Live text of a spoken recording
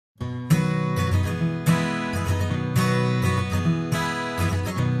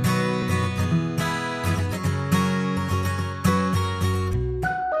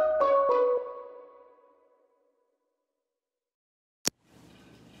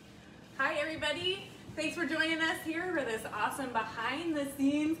Hi everybody, thanks for joining us here for this awesome behind the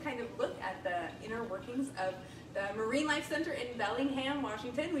scenes kind of look at the inner workings of the Marine Life Center in Bellingham,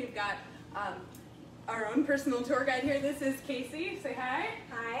 Washington. We've got our own personal tour guide here. This is Casey. Say hi.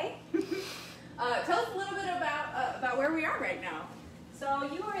 Hi. Tell us a little bit about where we are right now. So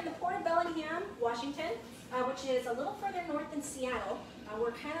you are in the port of Bellingham, Washington, which is a little further north than Seattle.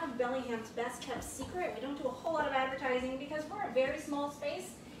 We're kind of Bellingham's best kept secret. We don't do a whole lot of advertising because we're a very small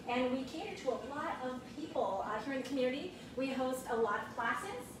space and we cater to a lot of people here in the community. We host a lot of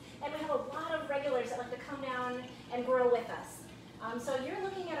classes and we have a lot of regulars that like to come down and grow with us. So you're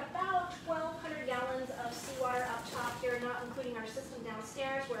looking at about 1,200 gallons of seawater up top here, not including our system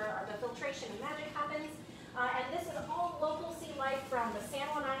downstairs where the filtration and magic happens. And this is all local sea life from the San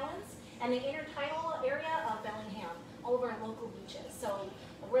Juan Islands and the intertidal area of Bellingham, all of our local beaches. So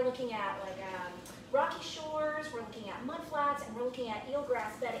we're looking at like rocky shores, we're looking at mud flats, and we're looking at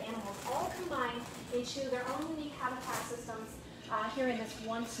eelgrass bed animals all combined into their own unique habitat systems here in this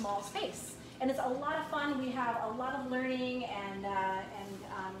one small space. And it's a lot of fun. We have a lot of learning and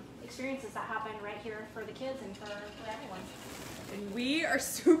experiences that happen right here for the kids and for everyone. And we are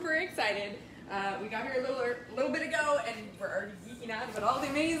super excited. We got here a little bit ago and we're already geeking out about all the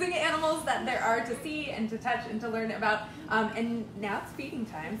amazing animals that there are to see and to touch and to learn about. And now it's feeding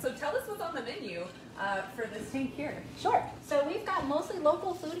time. So tell us what's on the menu for this tank here. Sure. So we've got mostly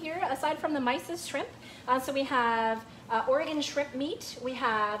local food here aside from the mysis shrimp. So we have Oregon shrimp meat. We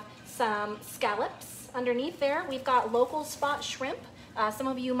have some scallops underneath there. We've got local spot shrimp. Some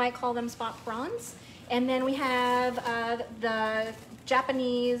of you might call them spot prawns. And then we have the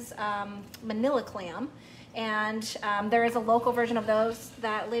Japanese manila clam, and there is a local version of those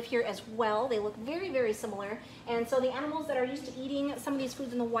that live here as well. They look very, very similar, and so the animals that are used to eating some of these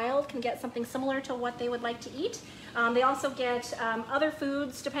foods in the wild can get something similar to what they would like to eat. They also get other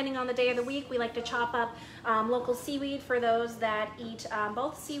foods depending on the day of the week. We like to chop up local seaweed for those that eat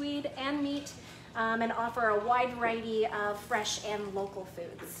both seaweed and meat, and offer a wide variety of fresh and local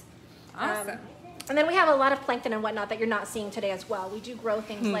foods. Awesome. And then we have a lot of plankton and whatnot that you're not seeing today as well. We do grow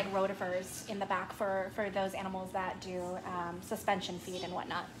things like rotifers in the back for those animals that do suspension feed and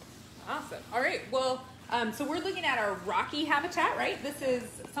whatnot. Awesome. All right. Well, so we're looking at our rocky habitat, right? This is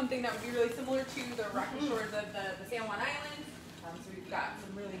something that would be really similar to the rocky shores of the San Juan Islands. So we've got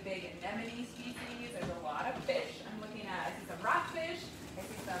some really big anemone species. There's a lot of fish. I'm looking at, I see some rockfish. I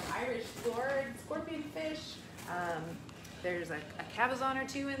see some Irish gourd, scorpionfish. There's a cabezon or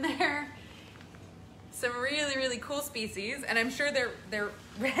two in there. Some really, really cool species, and I'm sure they're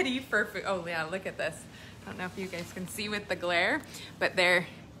ready for food. Oh yeah, look at this. I don't know if you guys can see with the glare, but there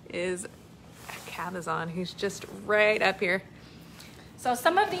is a cabezon who's just right up here. So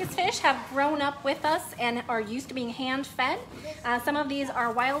some of these fish have grown up with us and are used to being hand fed. Some of these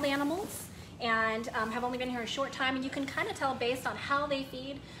are wild animals and have only been here a short time, and you can kind of tell based on how they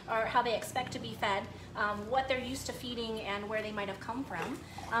feed or how they expect to be fed, what they're used to feeding and where they might have come from.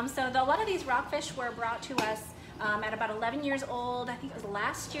 So a lot of these rockfish were brought to us at about 11 years old, I think it was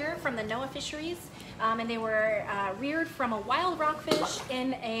last year, from the NOAA fisheries, and they were reared from a wild rockfish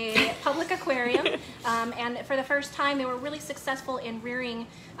in a public aquarium, and for the first time they were really successful in rearing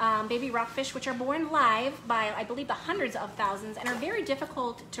baby rockfish, which are born live by, I believe, the hundreds of thousands and are very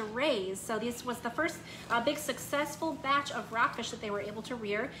difficult to raise. So this was the first big successful batch of rockfish that they were able to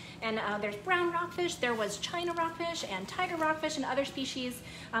rear. And there's brown rockfish, there was China rockfish and tiger rockfish and other species,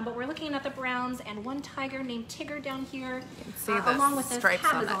 but we're looking at the browns and one tiger named Tigger down here, see the along with this stripes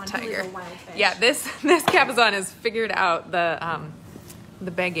on cabezon, that tiger. who is a wild fish. Yeah, this cabezon has figured out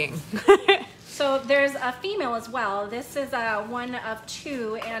the begging. So there's a female as well. This is one of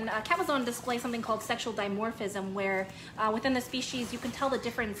two, and cabezon displays something called sexual dimorphism, where within the species you can tell the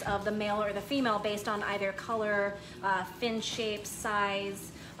difference of the male or the female based on either color, fin shape,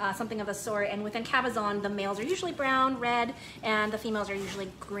 size, something of the sort. And within cabezon, the males are usually brown, red, and the females are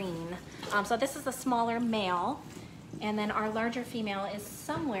usually green. So this is the smaller male. And then our larger female is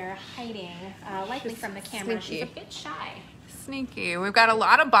somewhere hiding, likely from the camera. Sneaky. She's a bit shy. Sneaky. We've got a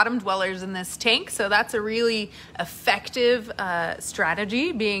lot of bottom dwellers in this tank, so that's a really effective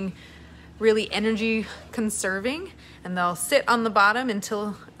strategy, being really energy conserving. And they'll sit on the bottom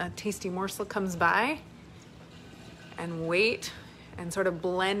until a tasty morsel comes by and wait and sort of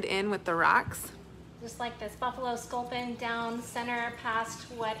blend in with the rocks. Just like this buffalo sculpin down center past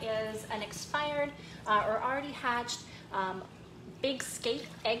what is an expired or already hatched big skate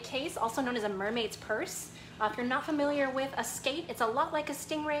egg case, also known as a mermaid's purse. If you're not familiar with a skate, it's a lot like a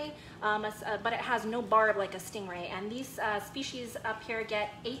stingray, but it has no barb like a stingray. And these species up here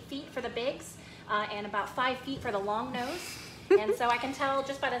get 8 feet for the bigs and about 5 feet for the long nose. And so I can tell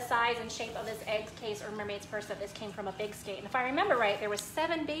just by the size and shape of this egg case or mermaid's purse that this came from a big skate. And if I remember right, there were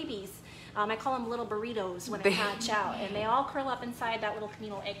 7 babies. I call them little burritos when they hatch out, and they all curl up inside that little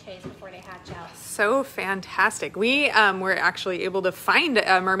communal egg case before they hatch out. So fantastic. We were actually able to find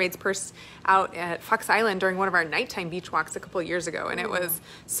a mermaid's purse out at Fox Island during one of our nighttime beach walks a couple of years ago, and it was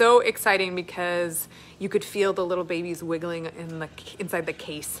so exciting because you could feel the little babies wiggling inside the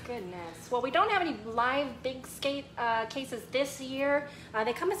case. Goodness. Well, we don't have any live big skate cases this year.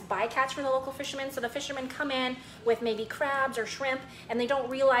 They come as bycatch for the local fishermen, so the fishermen come in with maybe crabs or shrimp, and they don't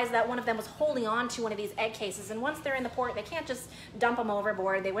realize that one of them was holding on to one of these egg cases, and once they're in the port, they can't just dump them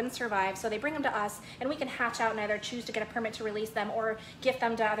overboard. They wouldn't survive, so they bring them to us, and we can hatch out and either choose to get a permit to release them or gift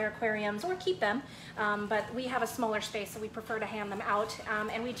them to other aquariums or keep them, but we have a smaller space, so we prefer to hand them out.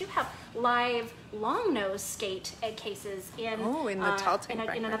 And we do have live long-nose skate egg cases in the tall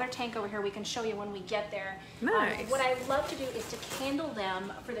tank in another tank over here. We can show you when we get there. Nice. What I love to do is to candle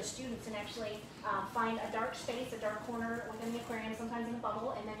them for the students and actually find a dark space, a dark corner within the aquarium, sometimes in a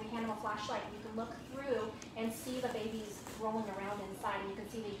bubble, and then we hand them a flashlight, and you can look through and see the babies rolling around inside, and you can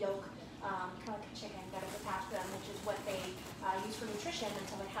see the yolk, kind of like a chicken that is attached to them, which is what they use for nutrition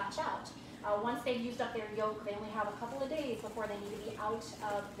until they hatch out. Once they've used up their yolk, they only have a couple of days before they need to be out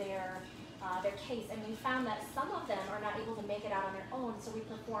of their case, and we found that some of them are not able to make it out on their own, so we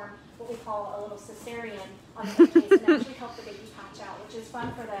perform what we call a little cesarean on the egg case and actually help the babies hatch out, which is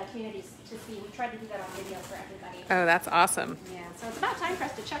fun for the communities to see. We tried to do that on video for everybody. Oh, that's awesome. Yeah, so it's about time for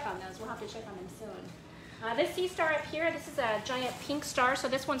us to check on those. We'll have to check on them soon. This sea star up here, this is a giant pink star, so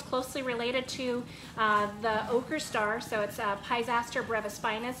this one's closely related to the ochre star, so it's Pisaster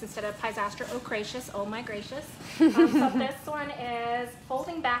brevispinus instead of Pisaster ochraceus. Oh my gracious. So this one is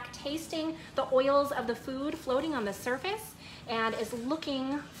folding back, tasting the oils of the food floating on the surface, and is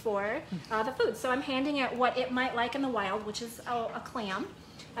looking for the food. So I'm handing it what it might like in the wild, which is a clam.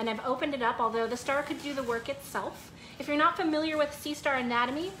 And I've opened it up, although the star could do the work itself. If you're not familiar with sea star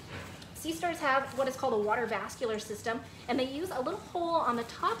anatomy, sea stars have what is called a water vascular system, and they use a little hole on the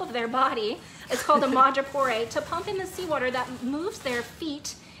top of their body, it's called a madrepore, to pump in the seawater that moves their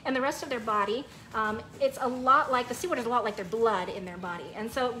feet and the rest of their body. It's a lot like, the seawater is a lot like their blood in their body.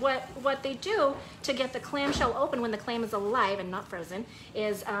 And so what they do to get the clamshell open when the clam is alive and not frozen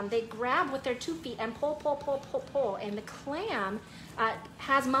is they grab with their 2 feet and pull, and the clam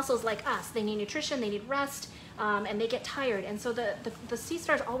has muscles like us. They need nutrition, they need rest, and they get tired. And so the sea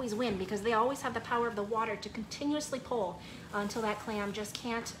stars always win because they always have the power of the water to continuously pull until that clam just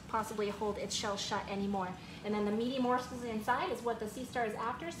can't possibly hold its shell shut anymore. And then the meaty morsels inside is what the sea star is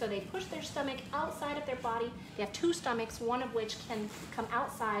after, so they push their stomach outside of their body. They have 2 stomachs, one of which can come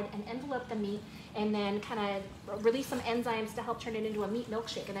outside and envelope the meat, and then kind of release some enzymes to help turn it into a meat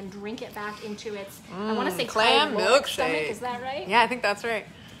milkshake, and then drink it back into its, I want to say clam milkshake stomach, is that right? Yeah, I think that's right.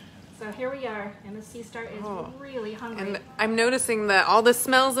 So here we are, and the sea star is really hungry. And I'm noticing that all the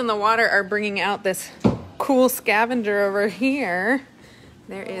smells in the water are bringing out this cool scavenger over here.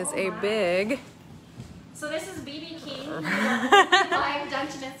 There is a big... So this is BB King, live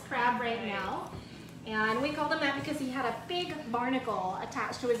Dungeness crab right now. And we called him that because he had a big barnacle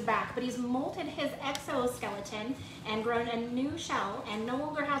attached to his back, but he's molted his exoskeleton and grown a new shell and no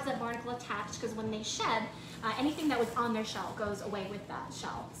longer has that barnacle attached, because when they shed, anything that was on their shell goes away with that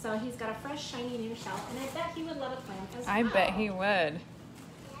shell. So he's got a fresh, shiny new shell, and I bet he would love a clam as well. I bet he would.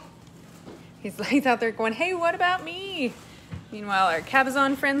 He's out there going, hey, what about me? Meanwhile, our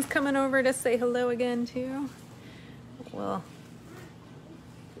Cabazon friend's coming over to say hello again, too. Well,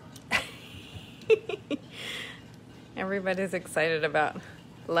 everybody's excited about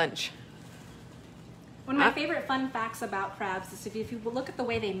lunch. One of my favorite fun facts about crabs is if you look at the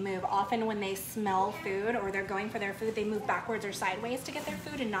way they move, often when they smell food or they're going for their food, they move backwards or sideways to get their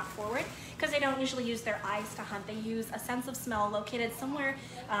food and not forward, because they don't usually use their eyes to hunt. They use a sense of smell located somewhere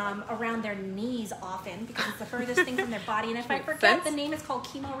around their knees often, because it's the furthest thing from their body. And if I forget, the name is called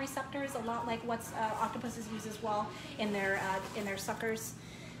chemoreceptors, a lot like what octopuses use as well in their suckers.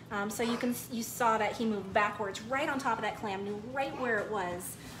 So you saw that he moved backwards right on top of that clam, knew right where it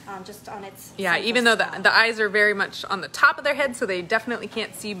was, just on its... Yeah, even though the eyes are very much on the top of their head, so they definitely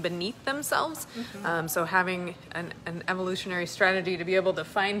can't see beneath themselves. So having an evolutionary strategy to be able to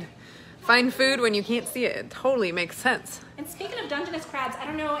find food when you can't see it totally makes sense. And speaking of Dungeness crabs, I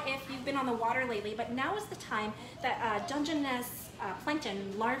don't know if you've been on the water lately, but now is the time that Dungeness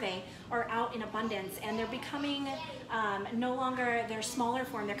plankton larvae are out in abundance, and they're becoming no longer their smaller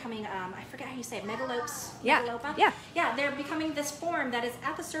form. They're coming, I forget how you say it, megalopes? Yeah. Megalopa? Yeah. Yeah, they're becoming this form that is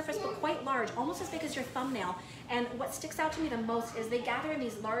at the surface but quite large, almost as big as your thumbnail. And what sticks out to me the most is they gather in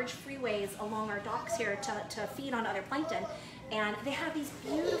these large freeways along our docks here to feed on other plankton. And they have these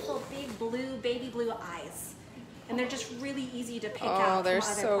beautiful big blue, baby blue eyes. And they're just really easy to pick out from other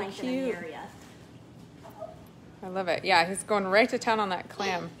plankton in the area. I love it. Yeah, he's going right to town on that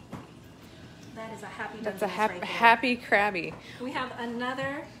clam. That is a happy That's a right happy crabby. We have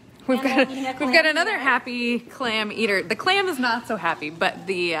another. We've got another happy clam eater. The clam is not so happy, but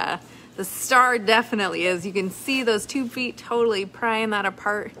the star definitely is. You can see those 2 feet totally prying that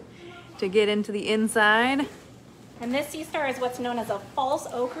apart to get into the inside. And this sea star is what's known as a false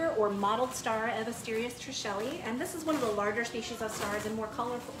ochre or mottled star of Asterias trichelli. And this is one of the larger species of stars and more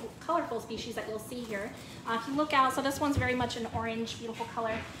colorful species that you'll see here. If you look out, so this one's very much an orange, beautiful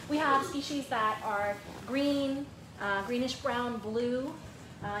color. We have species that are green, greenish brown, blue.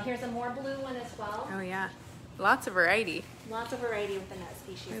 Here's a more blue one as well. Oh yeah, lots of variety. Lots of variety within that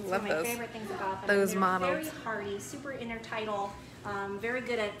species. I It's love one of my those. favorite things about them. Those They're models. very hardy, super intertidal, very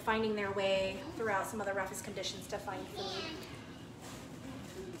good at finding their way throughout some of the roughest conditions to find food.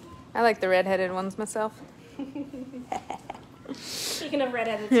 I like the red-headed ones myself. Speaking of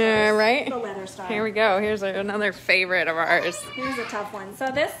red-headed stars, Yeah, right? the leather star. Here we go. Here's another favorite of ours. Here's a tough one. So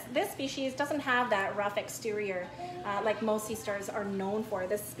this species doesn't have that rough exterior like most sea stars are known for.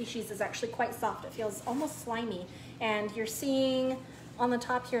 This species is actually quite soft. It feels almost slimy. And you're seeing on the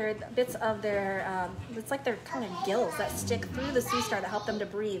top here bits of their, it's like their kind of gills that stick through the sea star that help them to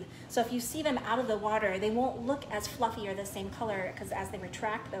breathe. So if you see them out of the water, they won't look as fluffy or the same color because as they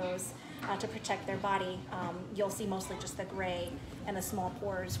retract those to protect their body, you'll see mostly just the gray and the small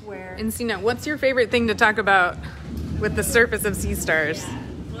pores where... And Sina, what's your favorite thing to talk about with the surface of sea stars? Yeah.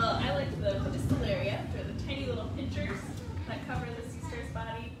 Well, I like the pedicularia. They're the tiny little pinchers that cover the sea star's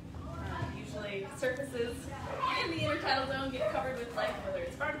body. Usually surfaces in the intertidal zone get covered with life, whether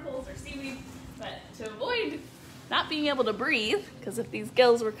it's barnacles or seaweed. But to avoid not being able to breathe, because if these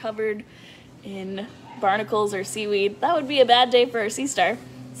gills were covered in barnacles or seaweed, that would be a bad day for our sea star.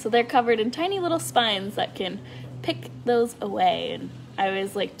 So they're covered in tiny little spines that can pick those away. And I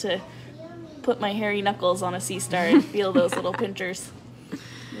always like to put my hairy knuckles on a sea star and feel those little pinchers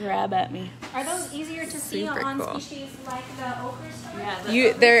grab at me. Are those easier to see Super on cool. species like the ochre star?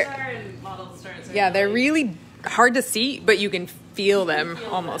 Yeah, They're really hard to see, but you can feel them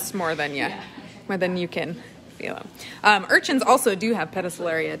almost more than you can feel them. Urchins also do have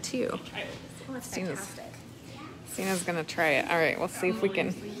pedicularia too. Oh, that's fantastic. Sina's gonna try it. All right, we'll see if we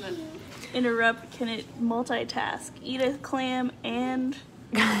can. Interrupt, can it multitask? Eat a clam and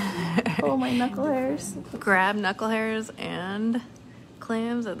pull my knuckle hairs? Grab knuckle hairs and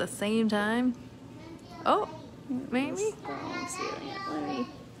clams at the same time. Oh, maybe. Oh, see it. Let me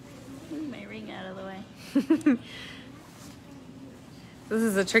move my ring out of the way. This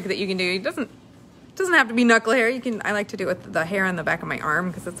is a trick that you can do. It doesn't have to be knuckle hair. I like to do it with the hair on the back of my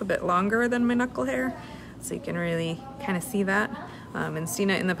arm because it's a bit longer than my knuckle hair, so you can really kind of see that. And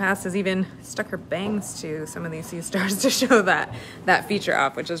Sina in the past has even stuck her bangs to some of these sea stars to show that feature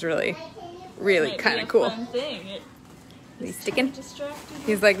off, which is really kind of cool. He's sticking.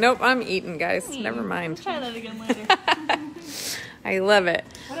 He's like, nope, I'm eating, guys. Never mind. Try that again later. I love it.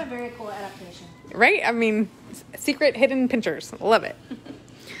 What a very cool adaptation. Right? I mean, secret hidden pinchers. Love it.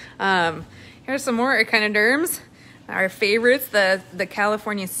 Here's some more echinoderms. Our favorites, the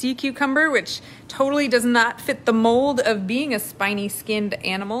California sea cucumber, which totally does not fit the mold of being a spiny-skinned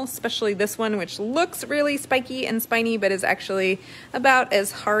animal, especially this one, which looks really spiky and spiny, but is actually about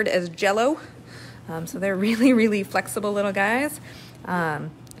as hard as Jell-O. So they're really flexible little guys.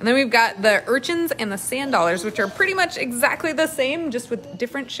 And then we've got the urchins and the sand dollars, which are pretty much exactly the same, just with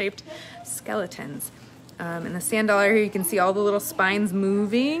different shaped skeletons. In the sand dollar here, you can see all the little spines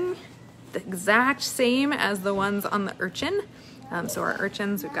moving, the exact same as the ones on the urchin. So our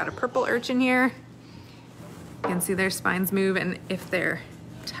urchins, we've got a purple urchin here. You can see their spines move, and if they're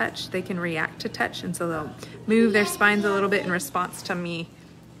touched, they can react to touch, and so they'll move their spines a little bit in response to me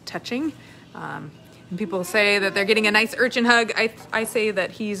touching. And people say that they're getting a nice urchin hug. I say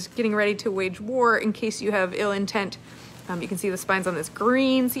that he's getting ready to wage war in case you have ill intent. You can see the spines on this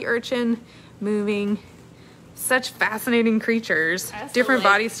green sea urchin moving. Such fascinating creatures, different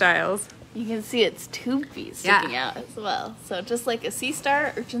body styles. You can see its tube feet sticking out as well. So just like a sea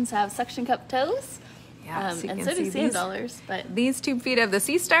star, urchins have suction cup toes. Yeah, so and so do sand dollars. But these tube feet of the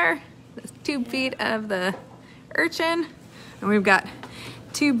sea star, the tube feet of the urchin, and we've got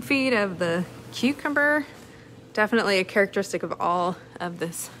tube feet of the cucumber. Definitely a characteristic of all of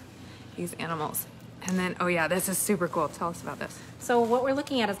these animals. And then, oh yeah, this is super cool. Tell us about this. So what we're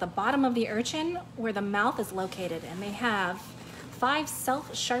looking at is the bottom of the urchin where the mouth is located, and they have 5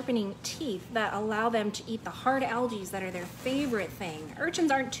 self-sharpening teeth that allow them to eat the hard algae that are their favorite thing. Urchins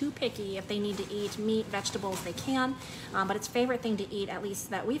aren't too picky. If they need to eat meat, vegetables, they can, but its favorite thing to eat, at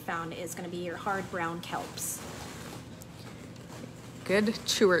least that we found, is going to be your hard brown kelps. Good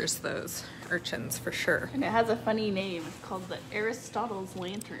chewers, those urchins, for sure. And it has a funny name. It's called the Aristotle's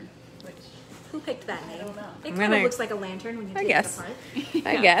lantern. Which, who picked that name? I don't know. It kind of looks like a lantern when you take it apart.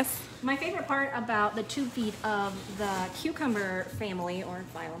 I guess. My favorite part about the tube feet of the cucumber family, or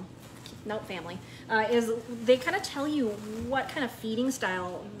family, is they kind of tell you what kind of feeding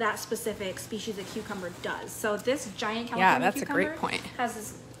style that specific species of cucumber does. So this giant California cucumber a great point. Has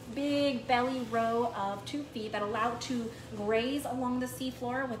this big belly row of tube feet that allow it to graze along the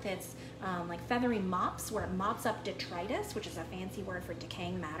seafloor with its like feathery mops, where it mops up detritus, which is a fancy word for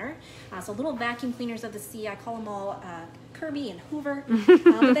decaying matter. So little vacuum cleaners of the sea. I call them all Kirby and Hoover.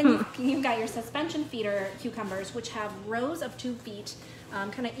 But then you've got your suspension feeder cucumbers, which have rows of tube feet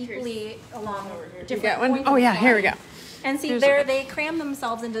kind of equally along different points. Oh yeah, here we go. And see, they cram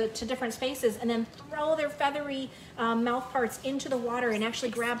themselves into different spaces and then throw their feathery mouth parts into the water and actually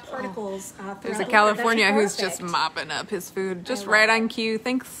grab particles. There's a California who's just mopping up his food, just right on cue.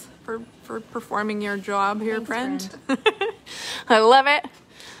 Thanks for performing your job here, friend. I love it.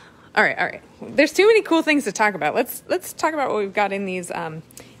 All right. There's too many cool things to talk about. Let's talk about what we've got in these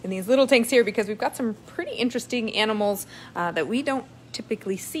little tanks here, because we've got some pretty interesting animals that we don't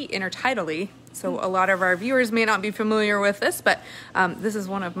typically see intertidally. So a lot of our viewers may not be familiar with this, but this is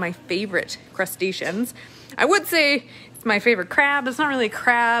one of my favorite crustaceans. I would say it's my favorite crab. It's not really a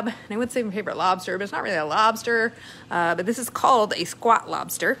crab. And I would say my favorite lobster, but it's not really a lobster. But this is called a squat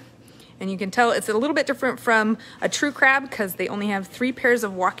lobster. And you can tell it's a little bit different from a true crab because they only have 3 pairs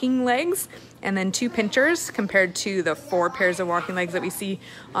of walking legs and then 2 pinchers, compared to the 4 pairs of walking legs that we see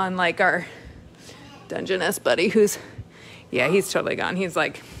on like our Dungeness buddy, who's, yeah, he's totally gone. He's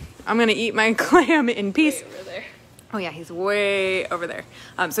like, I'm gonna eat my clam in peace. Way over there. Oh yeah, he's way over there.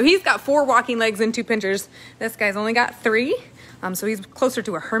 So he's got 4 walking legs and 2 pinchers. This guy's only got 3. So he's closer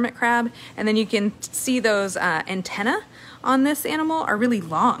to a hermit crab. And then you can see those antennae on this animal are really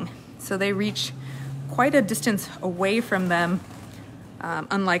long. So they reach quite a distance away from them,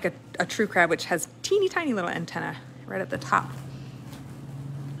 unlike a true crab, which has teeny tiny little antennae right at the top.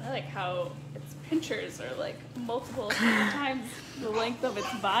 I like how its pinchers are like multiple times the length of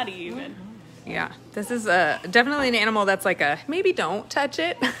its body even. Yeah, this is definitely an animal that's like a maybe don't touch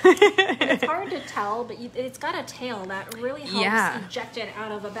it. It's hard to tell, but it's got a tail that really helps eject it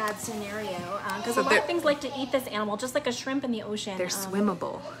out of a bad scenario. Because a lot of things like to eat this animal, just like a shrimp in the ocean. They're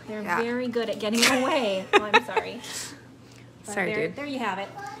swimmable. They're very good at getting away. Oh, I'm sorry. Sorry, dude. There you have it.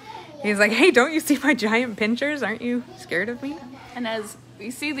 He's like, hey, don't you see my giant pinchers? Aren't you scared of me? And as we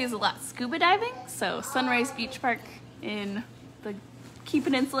see these a lot scuba diving, so Sunrise Beach Park in the Key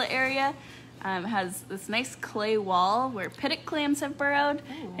Peninsula area has this nice clay wall where pittock clams have burrowed,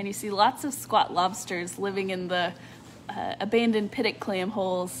 and you see lots of squat lobsters living in the abandoned pittock clam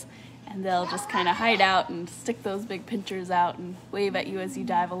holes, and they'll just kind of hide out and stick those big pinchers out and wave at you as you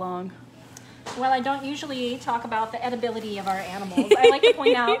dive along. Well, I don't usually talk about the edibility of our animals. I like to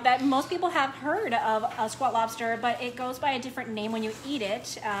point out that most people have heard of a squat lobster, but it goes by a different name when you eat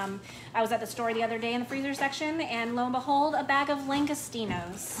it. I was at the store the other day in the freezer section, and lo and behold, a bag of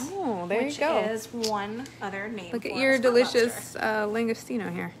langostinos. Oh, there you go. Which is one other name. Look at your delicious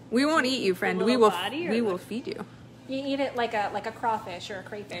langostino here. We won't eat you, friend. We will feed you. You eat it like a crawfish or a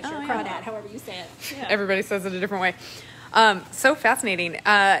crayfish or a crawdad, however you say it. Yeah. Everybody says it a different way. So fascinating.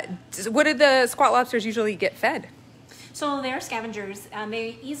 What do the squat lobsters usually get fed? So they're scavengers.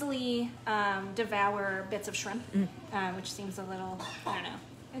 They easily devour bits of shrimp, which seems a little, I don't know.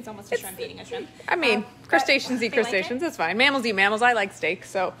 It's almost a shrimp eating a shrimp. I mean, crustaceans eat crustaceans. That's fine. Mammals eat mammals. I like steak,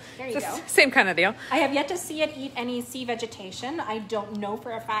 so there you go. Same kind of deal. I have yet to see it eat any sea vegetation. I don't know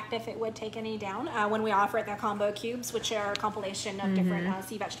for a fact if it would take any down. When we offer it their combo cubes, which are a compilation of different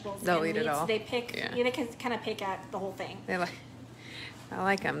sea vegetables, they'll eat it all. They pick. Yeah, they can kind of pick at the whole thing. I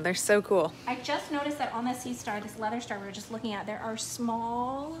like them. They're so cool. I just noticed that on the sea star, this leather star we were just looking at, there are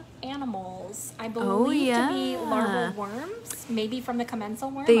small animals. I believe to be larval worms, maybe from the commensal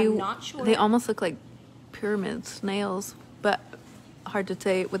worm. I'm not sure. They almost look like pyramid snails, but hard to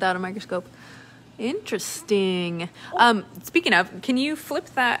say without a microscope. Interesting. Speaking of, can you flip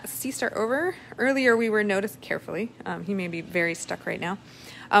that sea star over? Earlier we were noticing carefully. He may be very stuck right now.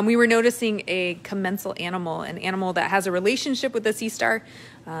 We were noticing a commensal animal, an animal that has a relationship with the sea star,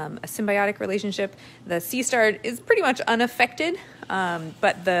 a symbiotic relationship. The sea star is pretty much unaffected,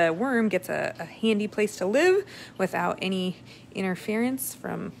 but the worm gets a handy place to live without any interference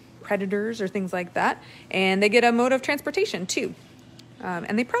from predators or things like that. And they get a mode of transportation too.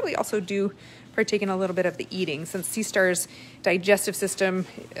 And they probably also do partake in a little bit of the eating, since sea stars' digestive system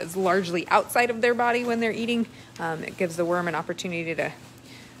is largely outside of their body when they're eating. It gives the worm an opportunity to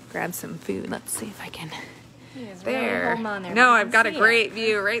grab some food. Let's see if I can. There. No, I've got a great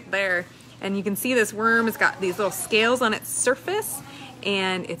view right there. And you can see this worm has got these little scales on its surface,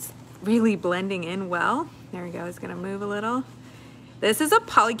 and it's really blending in well. There we go. It's going to move a little. This is a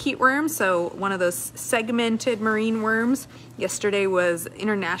polychaete worm, so one of those segmented marine worms. Yesterday was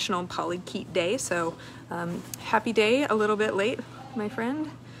International Polychaete Day, so happy day, a little bit late, my friend.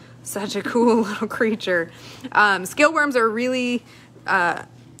 Such a cool little creature. Scale worms are really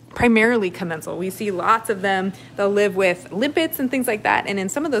primarily commensal. We see lots of them. They'll live with limpets and things like that, and in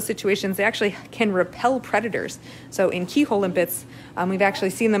some of those situations, they actually can repel predators. So in keyhole limpets, we've actually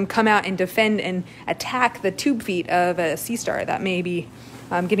seen them come out and defend and attack the tube feet of a sea star that may be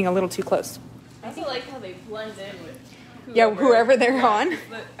getting a little too close. I also like how they blend in with whoever they're on.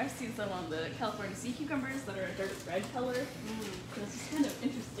 I've seen some on the California sea cucumbers that are a dark red color. So it's just kind of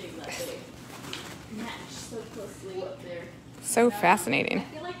interesting that they match so closely what they're... So fascinating. I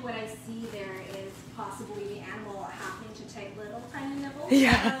feel like what I see there is possibly the animal having to take little tiny nibbles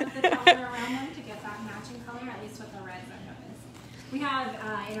Yeah. of the color around them to get that matching color, at least with the reds I've noticed. We have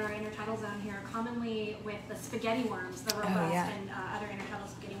in our intertidal zone here, commonly with the spaghetti worms, the robust and other intertidal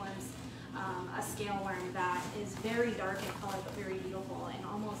spaghetti worms, a scale worm that is very dark in color but very beautiful and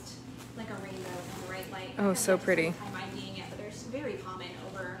almost like a rainbow in the right light. Oh, so pretty. I'm IDing it, but they're very common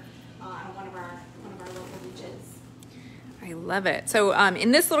over on one of our local beaches. I love it. So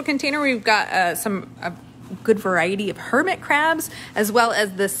in this little container, we've got a good variety of hermit crabs, as well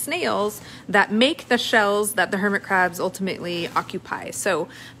as the snails that make the shells that the hermit crabs ultimately occupy. So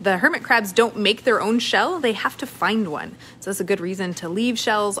the hermit crabs don't make their own shell. They have to find one. So that's a good reason to leave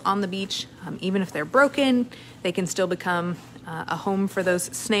shells on the beach. Even if they're broken, they can still become a home for those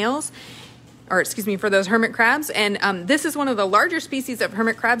snails. Or excuse me, for those hermit crabs. And this is one of the larger species of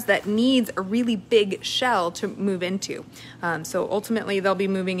hermit crabs that needs a really big shell to move into. So ultimately they'll be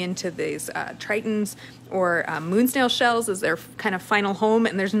moving into these tritons or moon snail shells as their kind of final home.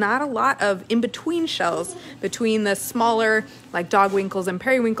 And there's not a lot of in-between shells between the smaller like dogwinkles and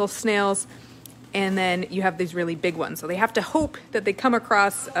periwinkle snails. And then you have these really big ones. So they have to hope that they come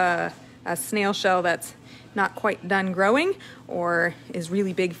across a snail shell that's not quite done growing or is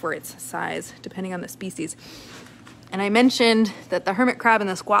really big for its size, depending on the species. And I mentioned that the hermit crab and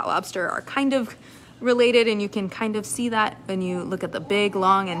the squat lobster are kind of related, and you can kind of see that when you look at the big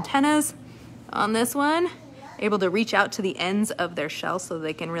long antennas on this one, able to reach out to the ends of their shell so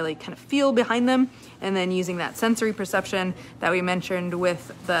they can really kind of feel behind them, and then using that sensory perception that we mentioned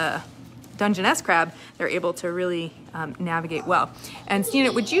with the Dungeness crab, they're able to really navigate well. And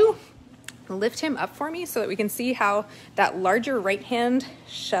Stina, would you lift him up for me so that we can see how that larger right-hand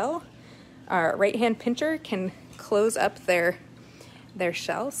shell, right-hand pincher can close up their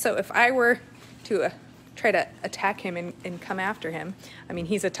shell? So if I were to try to attack him and come after him, I mean,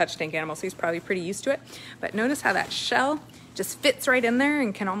 he's a touch tank animal, so he's probably pretty used to it, but notice how that shell just fits right in there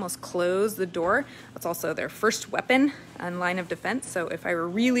and can almost close the door. That's also their first weapon on line of defense. So if I were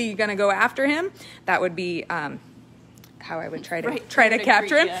really gonna go after him, that would be how I would try to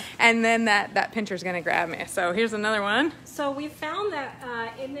capture him, and then that pincher's gonna grab me. So here's another one. So we found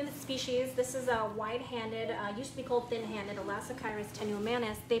that in this species, this is a wide-handed, used to be called thin-handed, Elastochirus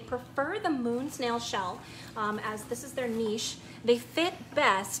tenuimanus. They prefer the moon snail shell, as this is their niche. They fit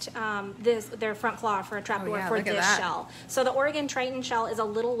best their front claw for a trapdoor for this shell. So the Oregon Triton shell is a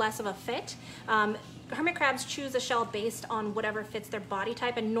little less of a fit. Hermit crabs choose a shell based on whatever fits their body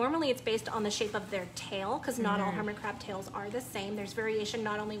type, and normally it's based on the shape of their tail, because not all hermit crab tails are the same. There's variation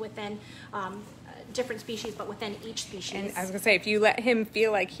not only within different species, but within each species. And I was gonna say, if you let him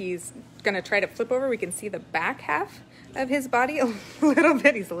feel like he's gonna try to flip over, we can see the back half of his body a little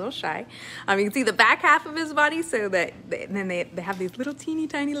bit. He's a little shy. You can see the back half of his body, so that then they have these little teeny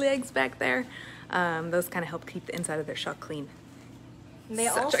tiny legs back there. Those kind of help keep the inside of their shell clean. They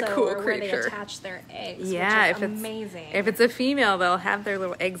also are where they attach their eggs, which is amazing. If it's a female, they'll have their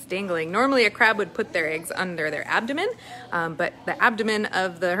little eggs dangling. Normally a crab would put their eggs under their abdomen, but the abdomen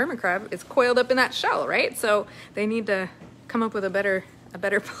of the hermit crab is coiled up in that shell, right? So they need to come up with a better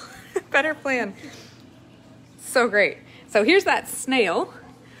plan. So great. So here's that snail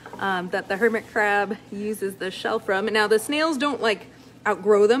that the hermit crab uses the shell from. Now the snails don't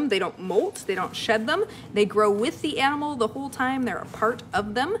outgrow them. They don't molt, they don't shed them. They grow with the animal the whole time. They're a part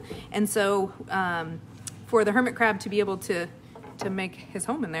of them. And so for the hermit crab to be able to make his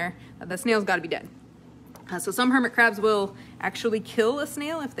home in there, the snail's got to be dead. So some hermit crabs will actually kill a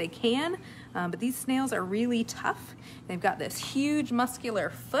snail if they can. But these snails are really tough. They've got this huge muscular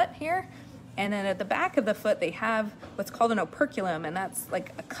foot here. And then at the back of the foot, they have what's called an operculum, and that's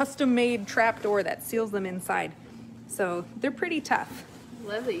like a custom-made trapdoor that seals them inside. So they're pretty tough.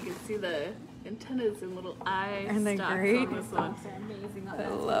 Love that you can see the antennas and little eye Aren't they stalks great? on this one. They're amazing on I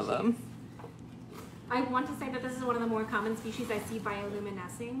that love species. them. I want to say that this is one of the more common species I see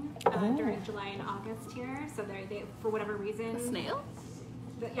bioluminescing during July and August here. So they for whatever reason. A snail?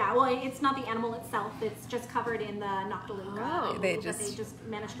 Yeah, well, it's not the animal itself. It's just covered in the noctiluca. Oh. They that just- they just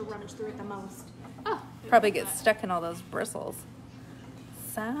manage to rummage through it the most. Oh, Probably get stuck in all those bristles.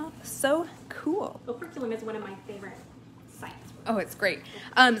 So cool. Operculum is one of my favorite sites. Oh, it's great.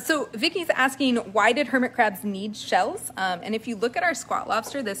 So Vicky's asking, why did hermit crabs need shells? And if you look at our squat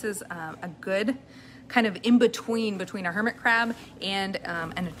lobster, this is a good kind of in between a hermit crab and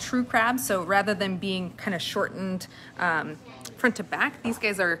a true crab. So rather than being kind of shortened front to back, these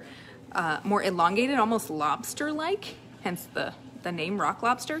guys are more elongated, almost lobster-like, hence the name rock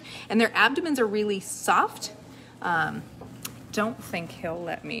lobster. And their abdomens are really soft. Don't think he'll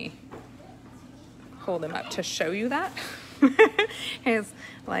let me hold him up to show you that. He's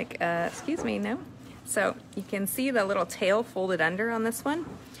like, excuse me, no. So you can see the little tail folded under on this one.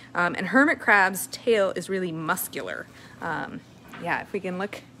 And hermit crab's tail is really muscular. Yeah, if we can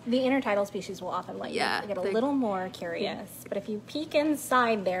look. The intertidal species will often let you get a little more curious. But if you peek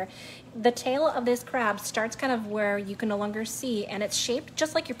inside there, the tail of this crab starts kind of where you can no longer see, and it's shaped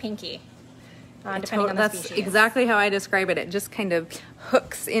just like your pinky, depending on the That's species. exactly how I describe it. It just kind of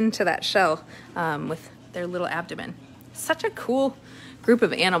hooks into that shell with their little abdomen. Such a cool group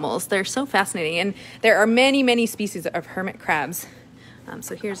of animals. They're so fascinating. And there are many, many species of hermit crabs.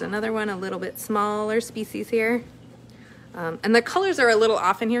 So here's another one, a little bit smaller species here. And the colors are a little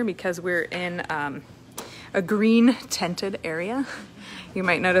off in here because we're in a green tinted area. You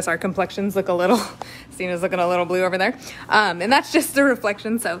might notice our complexions look a little, Sina's looking a little blue over there. And that's just a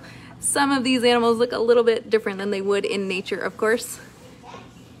reflection. So some of these animals look a little bit different than they would in nature, of course.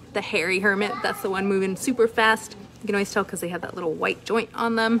 The hairy hermit, that's the one moving super fast. You can always tell because they have that little white joint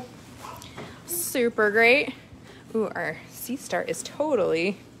on them. Super great. Ooh, our sea star is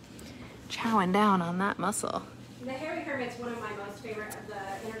totally chowing down on that mussel. The hairy hermit's one of my most favorite of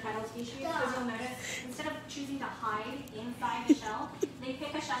the intertidal species because you'll notice instead of choosing to hide inside the shell, they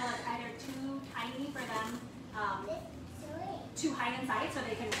pick a shell that's either too tiny for them to hide inside so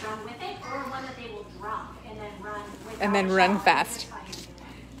they can run with it, or one that they will drop and then run with And then run fast.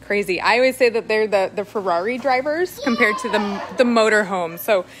 Crazy. I always say that they're the Ferrari drivers compared to the motorhome.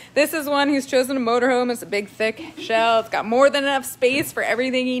 So this is one who's chosen a motorhome. It's a big, thick shell. It's got more than enough space for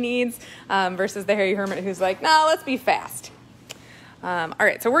everything he needs versus the hairy hermit who's like, no, let's be fast. All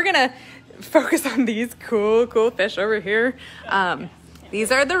right, so we're going to focus on these cool fish over here. These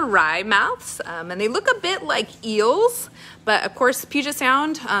are the rye mouths, and they look a bit like eels. But of course, Puget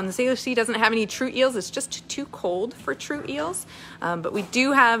Sound, the Salish Sea doesn't have any true eels. It's just too cold for true eels. But we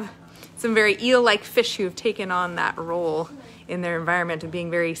do have some very eel-like fish who have taken on that role in their environment of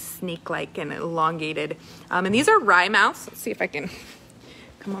being very snake-like and elongated. And these are rye mouths. Let's see if I can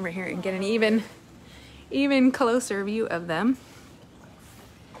come over here and get an even closer view of them.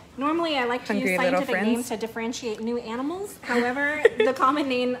 Normally, I like to Hungry use little scientific friends. names to differentiate new animals. However, the common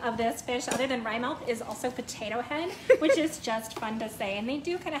name of this fish, other than rye-mouth, is also potato head, which is just fun to say. And they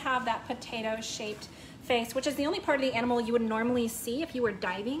do kind of have that potato-shaped face, which is the only part of the animal you would normally see if you were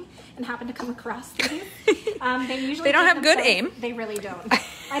diving and happen to come across these. They don't have good aim. They really don't.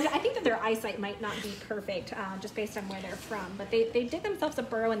 I think that their eyesight might not be perfect just based on where they're from, but they dig themselves a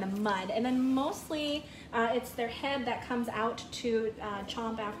burrow in the mud, and then mostly it's their head that comes out to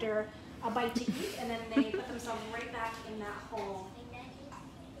chomp after a bite to eat, and then they put themselves right back in that hole.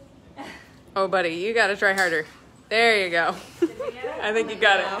 Oh, buddy, you got to try harder. There you go. Did we get it? I think you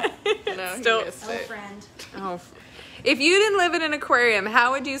got it. No, Still. he missed Oh, it. friend. Oh, if you didn't live in an aquarium,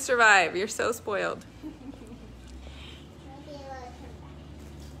 how would you survive? You're so spoiled.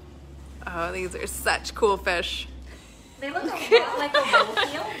 Oh, these are such cool fish. They look a lot like a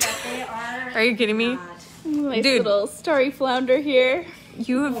roadkill, but they are. Are you kidding me? not. Nice Dude. little starry flounder here.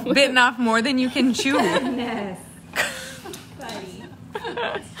 You have bitten off more than you can chew. Goodness.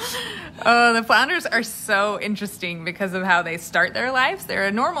 Oh, the flounders are so interesting because of how they start their lives. They're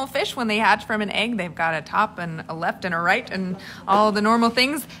a normal fish when they hatch from an egg. They've got a top and a left and a right and all the normal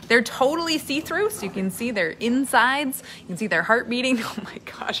things. They're totally see-through, so you can see their insides. You can see their heart beating. Oh my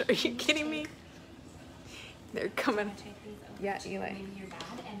gosh, are you kidding me? They're coming. Yeah, Eli. Maybe your dad,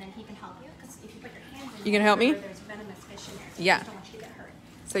 and then he can help you. Because if you put your hands in You gonna help me? there's venomous fish in there. So Yeah. I just don't want you to get hurt.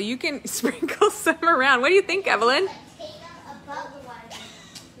 So you can sprinkle some around. What do you think, Evelyn? Take them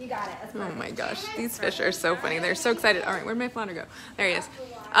You got it. That's Oh perfect. my gosh, these fish are so funny. They're so excited. All right, where'd my flounder go? There he is.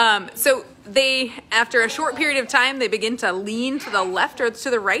 So they, after a short period of time, they begin to lean to the left or to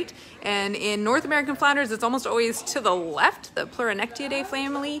the right. And in North American flounders, it's almost always to the left, the Pleuronectiidae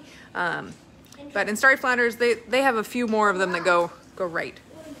family. But in starry flounders, they have a few more of them that go right.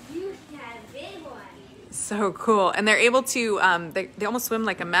 So cool. And they're able to, they almost swim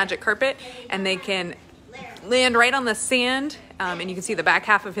like a magic carpet, and they can land right on the sand. And you can see the back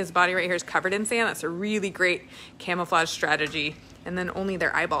half of his body right here is covered in sand. That's a really great camouflage strategy. And then only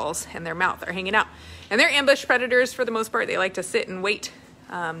their eyeballs and their mouth are hanging out. And they're ambush predators for the most part. They like to sit and wait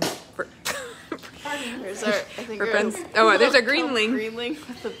for There's our, I think for friends. Oh, there's a greenling. Greenling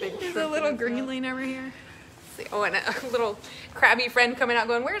with a big There's a little greenling over here. Let's see. Oh, and a little crabby friend coming out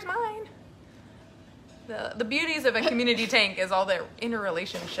going, "Where's mine?" The beauties of a community tank is all the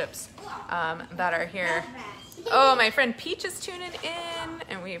interrelationships that are here. Oh, my friend Peach is tuning in,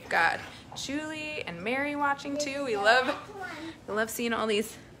 and we've got Julie and Mary watching too. We love seeing all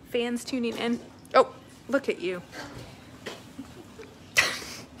these fans tuning in. Oh, look at you.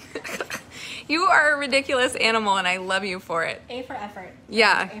 You are a ridiculous animal, and I love you for it. A for effort.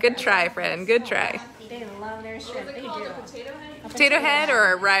 Yeah, good try, friend. Good try. They love their shrimp. They do. potato head. Potato head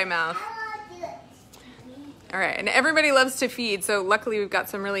or a rye mouth? All right, and everybody loves to feed, so luckily we've got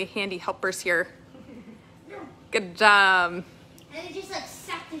some really handy helpers here. Good job. And it just like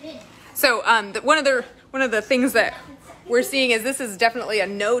sucked it in. So one of the things that we're seeing is this is definitely a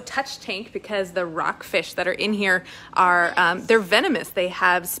no-touch tank because the rockfish that are in here are they're venomous. They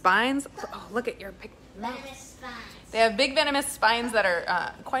have spines. Oh, look at your big mouth. Venomous spines. They have big venomous spines that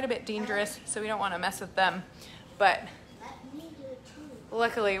are quite a bit dangerous, so we don't want to mess with them. But Let me do it too.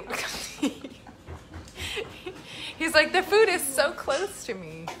 luckily, he's like, the food is so close to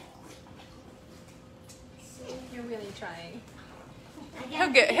me. You're really trying.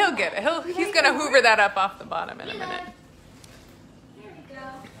 He'll get it. He's gonna hoover that up off the bottom in a minute. Here we go.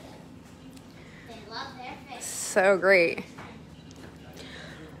 They love their fish. So great.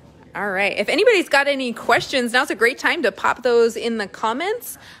 All right. If anybody's got any questions, now's a great time to pop those in the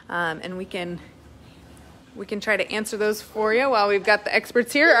comments, and we can try to answer those for you while we've got the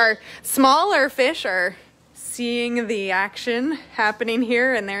experts here. Our smaller fish are seeing the action happening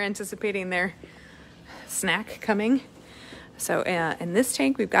here, and they're anticipating their snack coming. So in this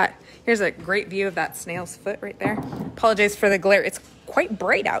tank, here's a great view of that snail's foot right there. Apologize for the glare. It's quite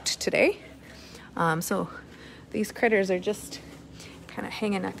bright out today. So these critters are just kind of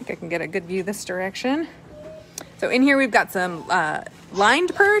hanging. I think I can get a good view this direction. So in here, we've got some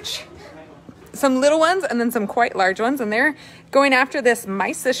lined perch, some little ones, and then some quite large ones. And they're going after this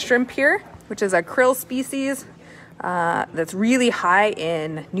mysis shrimp here, which is a krill species that's really high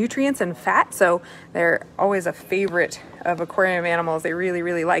in nutrients and fat. So they're always a favorite of aquarium animals. They really,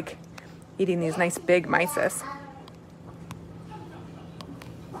 really like eating these nice big mysis.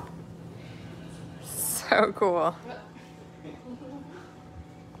 So cool.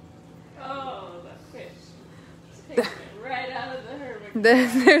 Oh, the fish. Just takes it right out of the hermit.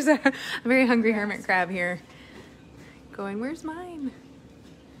 There's a very hungry hermit crab here going, "Where's mine?"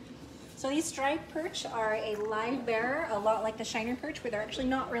 So these striped perch are a live bearer, a lot like the shiner perch, where they're actually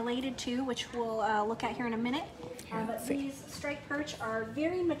not related to, which we'll look at here in a minute. But these striped perch are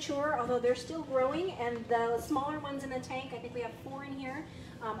very mature, although they're still growing, and the smaller ones in the tank, I think we have 4 in here,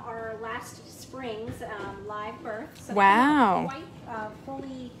 are last spring's live birth. So Wow. they're quite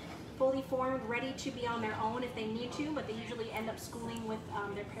fully formed, ready to be on their own if they need to, but they usually end up schooling with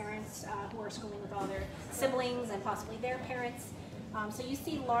their parents, who are schooling with all their siblings and possibly their parents. So you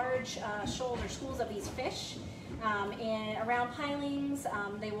see large shoals or schools of these fish, and around pilings,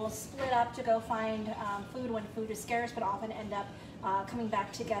 they will split up to go find food when food is scarce, but often end up coming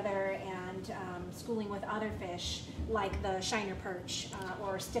back together and schooling with other fish like the shiner perch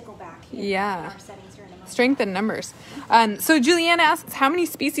or stickleback in our settings here in a moment. Strength in numbers. So Julianne asks, how many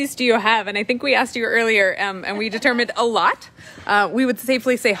species do you have? And I think we asked you earlier, and we determined a lot. We would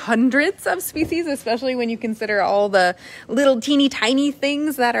safely say hundreds of species, especially when you consider all the little teeny tiny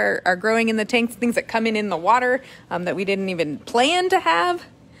things that are growing in the tanks, things that come in the water that we didn't even plan to have.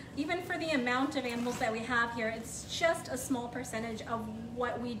 Even for the amount of animals that we have here, it's just a small percentage of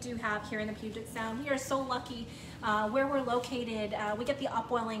what we do have here in the Puget Sound. We are so lucky where we're located. We get the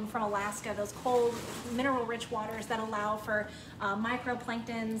upwelling from Alaska, those cold, mineral-rich waters that allow for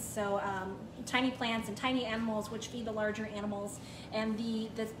microplanktons, so tiny plants and tiny animals which feed the larger animals. And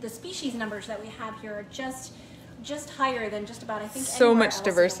the species numbers that we have here are just higher than just about, I think, so anywhere much else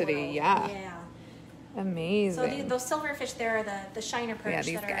diversity, in the world. yeah. Amazing. So those silverfish there are the shiner perch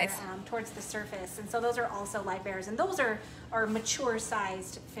these that guys. are towards the surface, and so those are also live bears, and those are are mature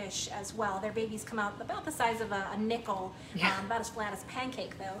sized fish as well. Their babies come out about the size of a nickel, about as flat as a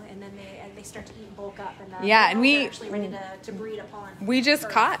pancake though, and then they start to eat and bulk up, and and they're actually ready to breed upon. We just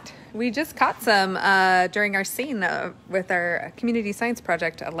caught some during our scene with our community science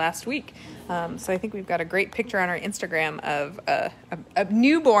project last week. So I think we've got a great picture on our Instagram of a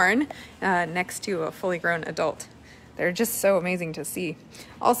newborn next to a fully grown adult. They're just so amazing to see.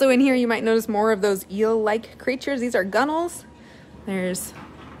 Also in here, you might notice more of those eel-like creatures. These are gunnels.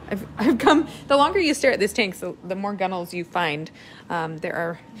 I've come, the longer you stare at this tank, so the more gunnels you find.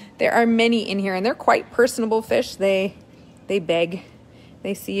 There are many in here, and they're quite personable fish. They beg.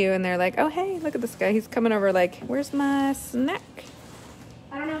 They see you and they're like, oh, hey, look at this guy. He's coming over like, where's my snack?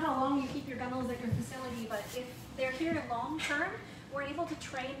 I don't know how long you keep your gunnels at your facility, but if they're here long term, we're able to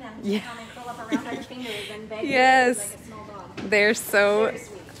train them to come and curl up around our fingers and beg like a small dog. They're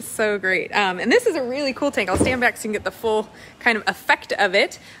so great. And this is a really cool tank. I'll stand back so you can get the full kind of effect of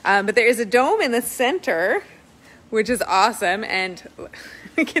it. But there is a dome in the center, which is awesome. And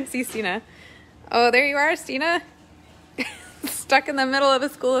I can see Stina. Oh, there you are, Stina. Stuck in the middle of a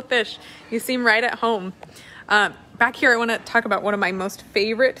school of fish. You seem right at home. Back here, I want to talk about one of my most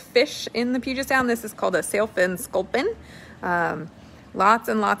favorite fish in the Puget Sound. This is called a sailfin sculpin. Lots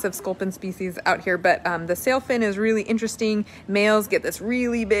and lots of sculpin species out here, but the sailfin is really interesting. Males get this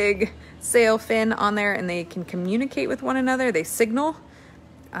really big sailfin on there and they can communicate with one another. They signal.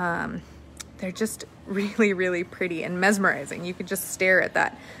 They're just really, really pretty and mesmerizing. You could just stare at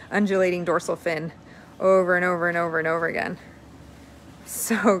that undulating dorsal fin over and over and over and over again.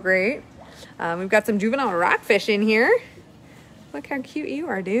 So great. We've got some juvenile rockfish in here. Look how cute you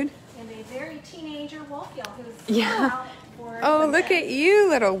are, dude. And a very teenager wolfgill who's out for oh, look at you,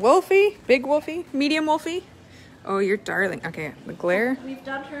 little wolfie. Big wolfie, medium wolfie. Oh, you're darling. Okay, the glare. We've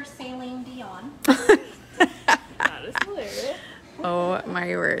dubbed her Saline Dion. That is hilarious. Oh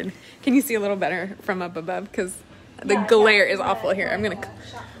my word. Can you see a little better from up above? Because the glare is awful here. I'm gonna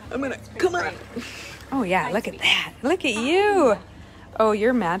come on. Oh yeah, look at that. Look at you. Oh,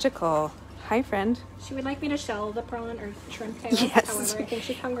 you're magical. Hi, friend. She would like me to shell the prawn or shrimp tail. Yes. However, I think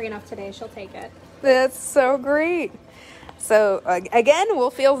she's hungry enough today. She'll take it. That's so great. So again,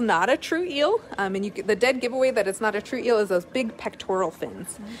 wolf eel's not a true eel. And the dead giveaway that it's not a true eel is those big pectoral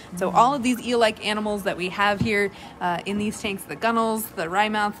fins. So all of these eel-like animals that we have here in these tanks, the gunnels, the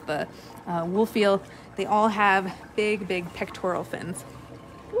wrymouth, the wolf eel, they all have big, big pectoral fins.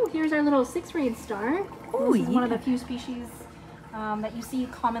 Ooh, here's our little six-rayed star. Ooh, this is one of the few species that you see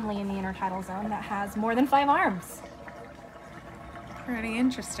commonly in the intertidal zone that has more than 5 arms. Pretty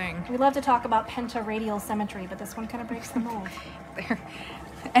interesting. We love to talk about pentaradial symmetry, but this one kind of breaks the mold. There.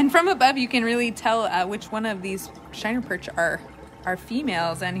 And from above, you can really tell which one of these shiner perch are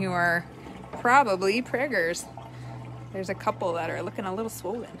females and who are probably preggers. There's a couple that are looking a little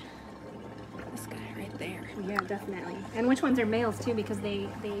swollen. This guy right there. Yeah, definitely. And which ones are males too, because they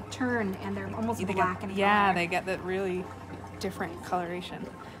turn and they're almost black and yeah, they get that really different coloration.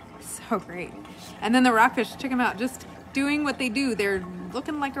 So great. And then the rockfish, check them out, just doing what they do. They're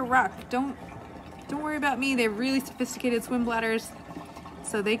looking like a rock. Don't worry about me. They have really sophisticated swim bladders,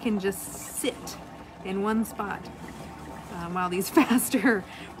 so they can just sit in one spot while these faster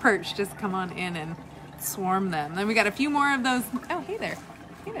perch just come on in and swarm them. Then we got a few more of those. Oh, hey there,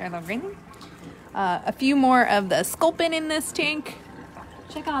 little green. A few more of the sculpin in this tank.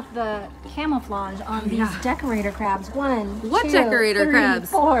 Check out the camouflage on these decorator crabs. 1, what 2, decorator 3, crabs?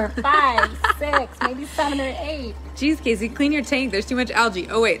 4, 5, 6, maybe 7 or 8. Jeez, Casey, clean your tank. There's too much algae.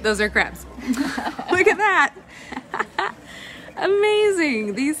 Oh wait, those are crabs. Look at that.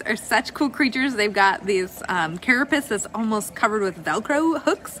 Amazing. These are such cool creatures. They've got these carapace that's almost covered with Velcro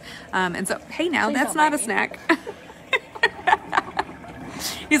hooks. And so, hey now, please that's not a snack.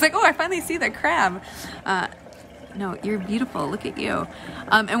 He's like, oh, I finally see the crab. No, you're beautiful. Look at you.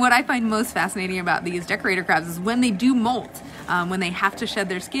 And what I find most fascinating about these decorator crabs is when they do molt, when they have to shed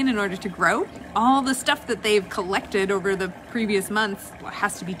their skin in order to grow, all the stuff that they've collected over the previous months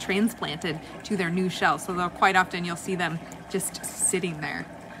has to be transplanted to their new shell. So they'll, quite often you'll see them just sitting there.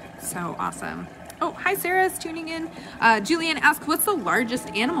 So awesome. Oh, hi, Sarah's tuning in. Julianne asked, what's the largest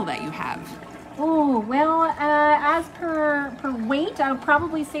animal that you have? Oh, well, as per weight, I would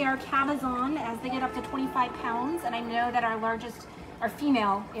probably say our cabezon, as they get up to 25 pounds, and I know that our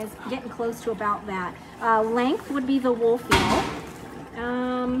female is getting close to about that. Length would be the wolf eel.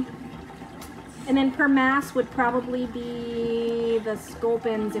 And then per mass would probably be the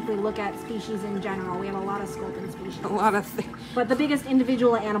sculpins if we look at species in general. We have a lot of sculpin species. A lot of things. But the biggest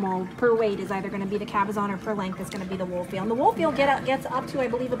individual animal per weight is either going to be the cabezon or per length is going to be the wolf eel. And the wolf eel gets up to, I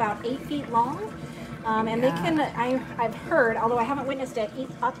believe, about 8 feet long. And they can, I've heard, although I haven't witnessed it, eat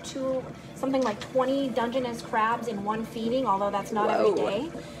up to something like 20 Dungeness crabs in one feeding, although that's not every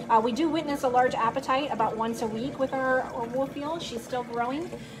day. We do witness a large appetite about once a week with our wolf eel. She's still growing.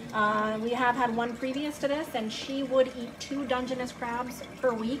 We have had one previous to this, and she would eat 2 Dungeness crabs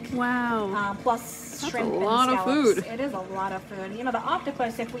per week. Wow. Plus shrimp and lot of scallops. food. It is a lot of food. You know, the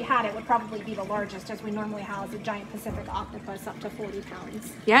octopus, if we had it, would probably be the largest, as we normally house a giant Pacific octopus up to 40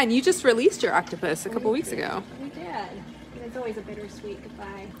 pounds. Yeah, and you just released your octopus a couple weeks ago. We did. It's always a bittersweet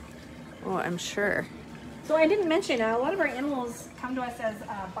goodbye. Oh, I'm sure. So I didn't mention, a lot of our animals come to us as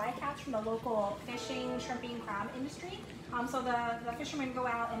bycatch from the local fishing, shrimping, crab industry. So the fishermen go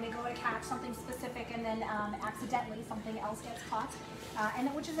out and they go to catch something specific, and then accidentally something else gets caught,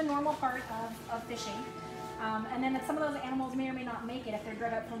 which is a normal part of fishing. And then some of those animals may or may not make it. If they're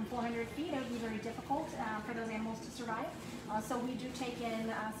dug up from 400 feet, it would be very difficult for those animals to survive. So we do take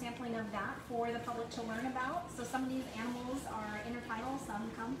in sampling of that for the public to learn about. So some of these animals are intertidal, some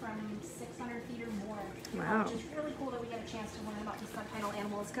come from 600 feet or more. Wow. Which is really cool that we get a chance to learn about these subtidal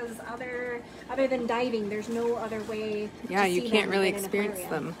animals, because other than diving, there's no other way Yeah, to you see can't them really in an experience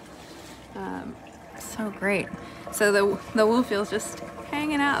aquarium. them. So great. So the wolf eel's just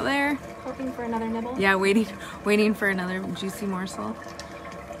hanging out there. Hoping for another nibble. Yeah, waiting for another juicy morsel.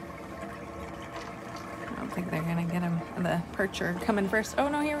 I don't think they're gonna get him. The perch are coming first. Oh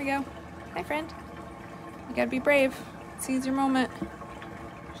no, here we go. Hi, friend. You gotta be brave. Seize your moment.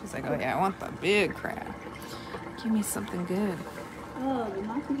 She's like, oh yeah, I want the big crab. Give me something good. Oh, the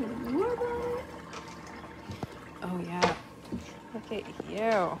monkey has more than. Oh yeah. Look at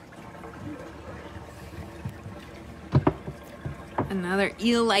you. Another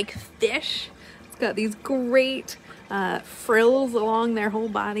eel-like fish. It's got these great frills along their whole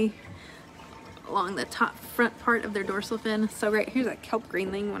body, along the top front part of their dorsal fin. So great. Here's a kelp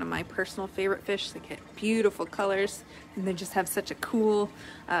greenling, one of my personal favorite fish. They get beautiful colors, and they just have such a cool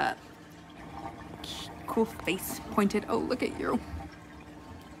face pointed. Oh, look at you.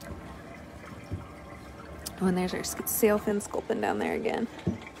 Oh, and there's our sailfin sculpin down there again.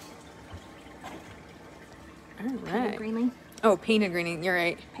 All right. Greenling. Oh, painted greenling, you're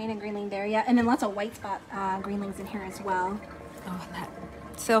right. Painted greenling there, yeah. And then lots of white spot greenlings in here as well. Oh, and that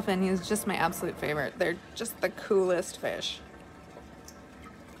sailfin is just my absolute favorite. They're just the coolest fish.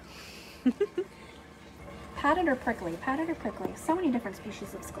 Padded or prickly? Padded or prickly? So many different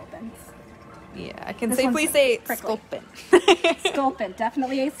species of sculpins. Yeah, I can This safely one's say prickly. sculpin. Sculpin,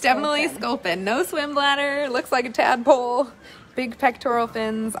 definitely a sculpin. Definitely sculpin. No swim bladder, looks like a tadpole. Big pectoral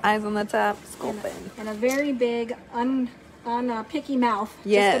fins, eyes on the top, sculpin. And a very big, picky mouth.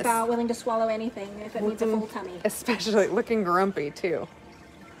 Yes. Just about willing to swallow anything if it needs a full tummy. Especially looking grumpy too.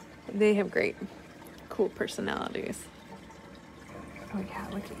 They have great, cool personalities. Oh yeah,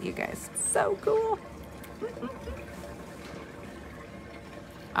 look at you guys. So cool.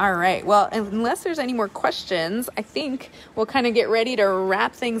 All right, well, unless there's any more questions, I think we'll kind of get ready to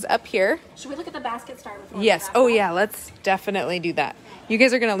wrap things up here. Should we look at the basket star before we Yes, wrap oh up? yeah, let's definitely do that. You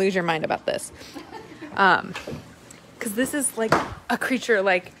guys are gonna lose your mind about this. Because this is like a creature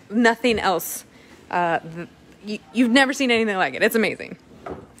like nothing else. You've never seen anything like it. It's amazing.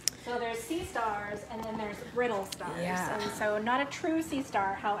 So there's sea stars, and then there's brittle stars. Yeah. And so not a true sea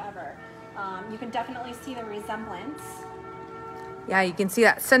star, however. You can definitely see the resemblance. Yeah, you can see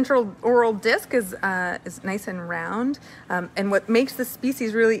that central oral disc is nice and round. And what makes this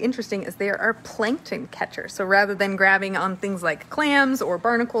species really interesting is they are plankton catchers. So rather than grabbing on things like clams or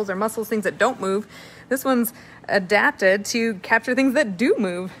barnacles or mussels, things that don't move, this one's adapted to capture things that do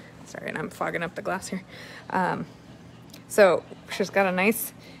move. Sorry, and I'm fogging up the glass here. So she's got a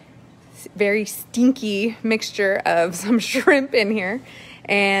nice, very stinky mixture of some shrimp in here.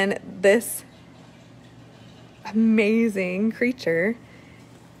 And this amazing creature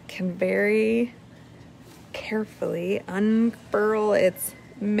can very carefully unfurl its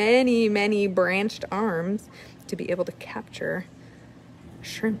many branched arms to be able to capture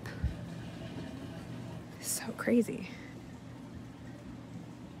shrimp. So crazy.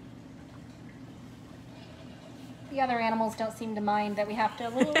 The other animals don't seem to mind that we have to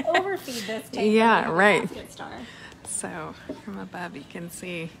a little overfeed this tank. Yeah, right. Basket star. So from above you can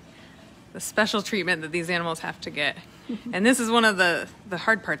see the special treatment that these animals have to get. And this is one of the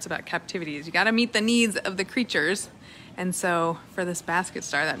hard parts about captivity is you got to meet the needs of the creatures. And so for this basket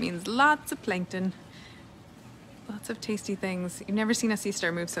star, that means lots of plankton, lots of tasty things. You've never seen a sea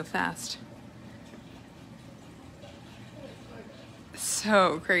star move so fast.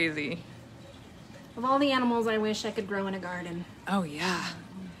 So crazy. Of all the animals, I wish I could grow in a garden. Oh yeah.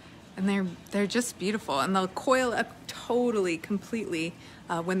 And they're just beautiful, and they'll coil up totally, completely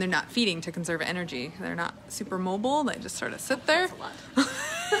when they're not feeding to conserve energy. They're not super mobile. They just sort of sit there. That's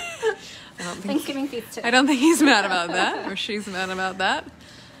a lot. Thanksgiving feast today. I don't think he's mad about that, or she's mad about that.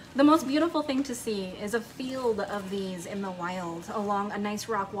 The most beautiful thing to see is a field of these in the wild along a nice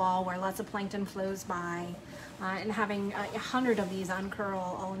rock wall where lots of plankton flows by, and having 100 of these uncurl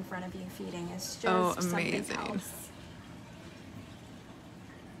all in front of you feeding is just something else.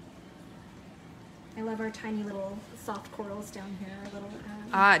 I love our tiny little soft corals down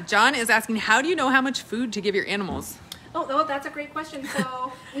here. John is asking, how do you know how much food to give your animals? Oh, that's a great question.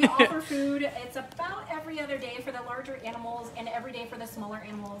 So we offer food. It's about every other day for the larger animals and every day for the smaller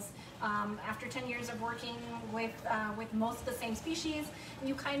animals. After 10 years of working with most of the same species,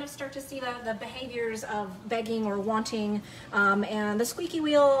 you kind of start to see the behaviors of begging or wanting, and the squeaky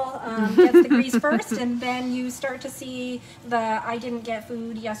wheel gets the grease first, and then you start to see I didn't get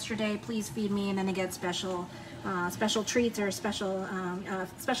food yesterday, please feed me, and then they get special treats or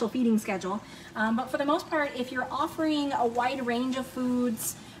special feeding schedule. But for the most part, if you're offering a wide range of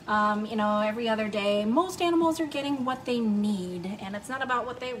foods, every other day, most animals are getting what they need, and it's not about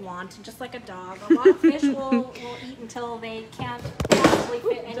what they want. Just like a dog, a lot of fish will eat until they can't possibly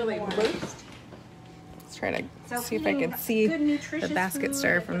fit anymore. Let's try to see if I can see the basket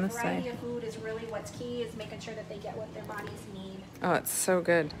star from this side. The variety of food is really what's key, is making sure that they get what their bodies need. Oh, it's so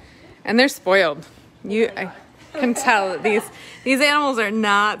good, and they're spoiled. I can tell that these animals are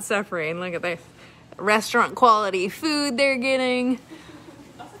not suffering. Look at the restaurant quality food they're getting.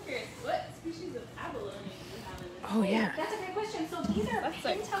 Also curious, what species of abalone do you have in this? Oh yeah. That's a great question. So these are That's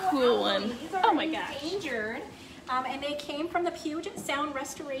a pintail cool abalone. one. These are Oh my gosh. endangered. And they came from the Puget Sound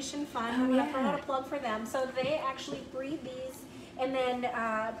Restoration Fund. I'm going to throw out a plug for them. So they actually breed these and then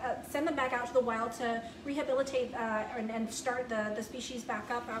send them back out to the wild to rehabilitate and start the species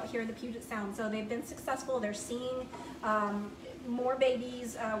back up out here in the Puget Sound. So they've been successful. They're seeing more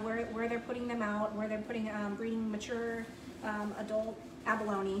babies where they're putting them out, where they're putting breeding mature adult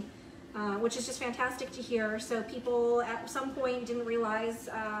abalone, which is just fantastic to hear. So people at some point didn't realize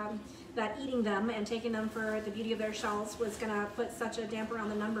that eating them and taking them for the beauty of their shells was going to put such a damper on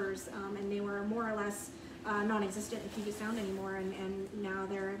the numbers, and they were more or less non-existent in Puget Sound anymore, and now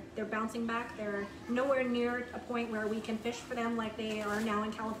they're bouncing back. They're nowhere near a point where we can fish for them like they are now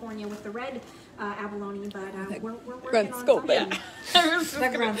in California with the red abalone, but we're working on something.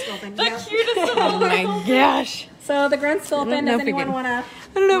 The grunt sculpin. The cutest of all. Oh my gosh. So the grunt sculpin, does anyone want to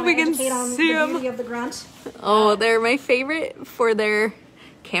I don't know if we can educate on see the them. beauty of the grunt? Oh, they're my favorite for their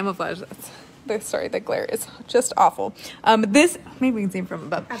camouflage. The glare is just awful. This, maybe we can see them from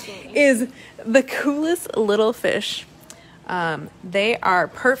above, Absolutely. is the coolest little fish. They are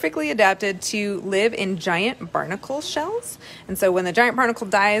perfectly adapted to live in giant barnacle shells. And so when the giant barnacle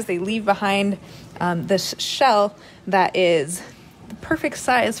dies, they leave behind this shell that is the perfect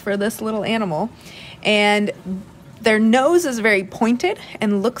size for this little animal. And their nose is very pointed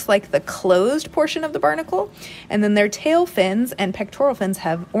and looks like the closed portion of the barnacle. And then their tail fins and pectoral fins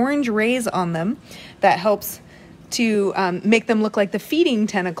have orange rays on them that helps to make them look like the feeding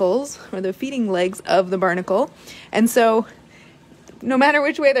tentacles or the feeding legs of the barnacle. And so no matter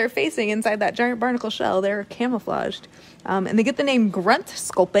which way they're facing inside that giant barnacle shell, they're camouflaged. And they get the name grunt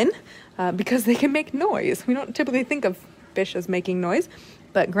sculpin because they can make noise. We don't typically think of fish as making noise,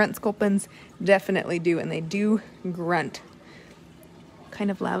 but grunt sculpins definitely do, and they do grunt kind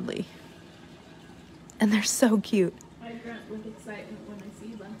of loudly. And they're so cute. I grunt with excitement when I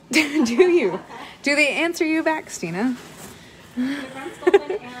see them. Do you? Do they answer you back, Stina? The grunt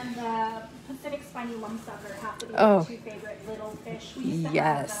sculpin and the Pacific spiny lumpsucker have to be my two favorite little fish. We used to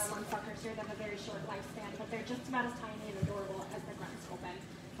have the lumpsuckers here that have a very short lifespan, but they're just about as tiny and adorable as the grunt sculpin.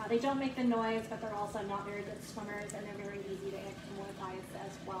 They don't make the noise, but they're also not very good swimmers, and they're very easy to immortalize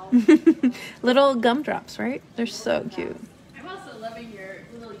as well. Little gumdrops, right? They're so cute. I'm also loving your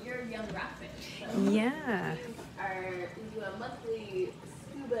young rockfish. So Yeah. we do a monthly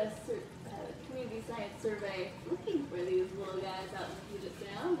scuba community science survey looking for these little guys out in Puget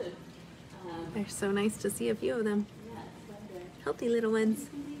Sound. And, They're so nice to see a few of them. yeah, it's fun to Healthy little ones. see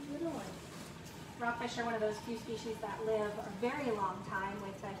these little ones. Rockfish are one of those few species that live a very long time,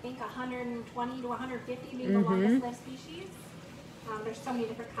 with I think 120 to 150 being the longest lived species. There's so many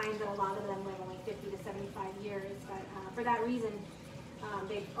different kinds, and a lot of them live only 50 to 75 years. But for that reason,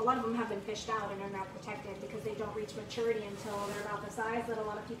 a lot of them have been fished out and are now protected because they don't reach maturity until they're about the size that a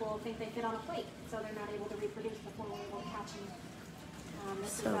lot of people think they fit on a plate. So they're not able to reproduce before we're able to catch them.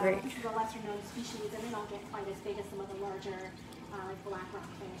 This is a lesser known species, and they don't get quite as big as some of the larger like black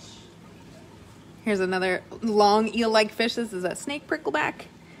rockfish. Here's another long eel-like fish. This is a snake prickleback.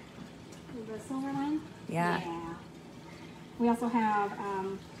 silver line. Yeah. We also have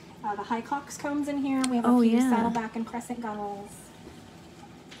the high coxcombs in here. We have a Oh, few yeah. saddleback and crescent gunnels.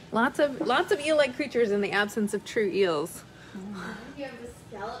 Lots of eel-like creatures in the absence of true eels. You have the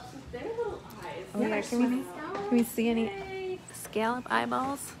scallops with their little eyes. Oh yeah, can we see any scallop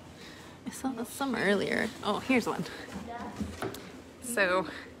eyeballs? I saw some earlier. Oh, here's one. So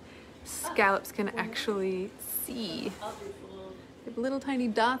scallops can actually see. They have little tiny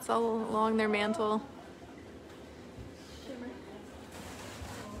dots all along their mantle.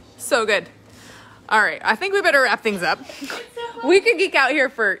 So good. All right, I think we better wrap things up. We could geek out here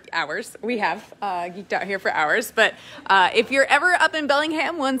for hours. We have geeked out here for hours. But if you're ever up in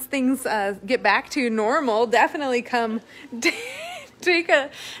Bellingham, once things get back to normal, definitely come take a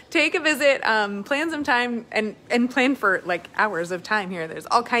visit. Plan some time and plan for like hours of time here. There's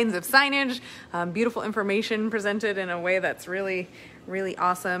all kinds of signage, beautiful information presented in a way that's really, really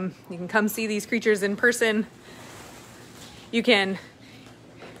awesome. You can come see these creatures in person. You can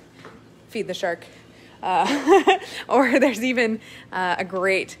feed the shark. Or there's even a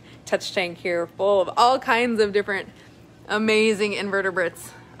great touch tank here full of all kinds of different amazing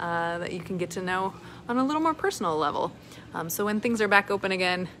invertebrates that you can get to know on a little more personal level. So when things are back open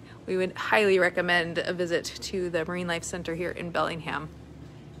again, we would highly recommend a visit to the Marine Life Center here in Bellingham.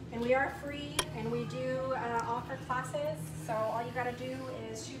 And we are free, and we do offer classes. So all you got to do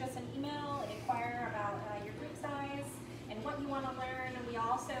is shoot us an email, inquire about your group size and what you want to learn. And we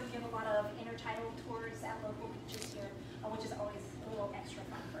also give a lot of intertidal tours at local beaches here, which is always a little extra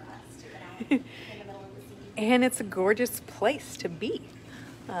fun for us to get out in the middle of the sea. And it's a gorgeous place to be.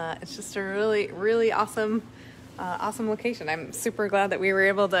 It's just a really, really awesome location. I'm super glad that we were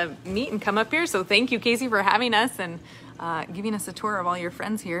able to meet and come up here. So thank you, Casey, for having us and giving us a tour of all your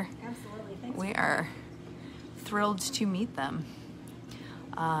friends here. Absolutely. Thanks. We are thrilled to meet them.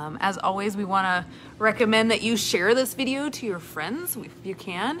 As always, we want to recommend that you share this video to your friends if you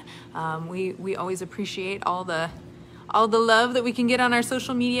can. We always appreciate all the love that we can get on our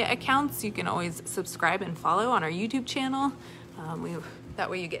social media accounts. You can always subscribe and follow on our YouTube channel. That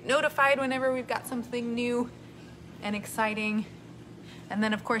way you get notified whenever we've got something new and exciting. And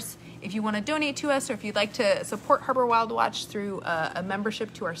then of course, if you want to donate to us or if you'd like to support Harbor WildWatch through a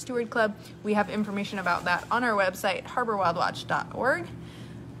membership to our Steward Club, we have information about that on our website, harborwildwatch.org.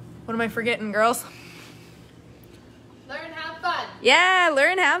 What am I forgetting, girls? Learn, have fun. Yeah,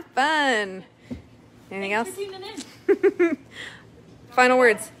 learn, have fun. Anything else? Thanks for tuning in. Final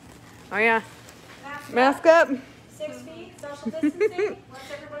words. Oh yeah. Mask up. 6 feet, social distancing.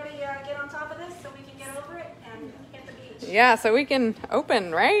 Let's everybody get on top of this so we can get over it and hit the beach. Yeah, so we can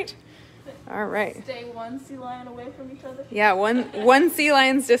open, right? All right. Stay one sea lion away from each other. Yeah, one sea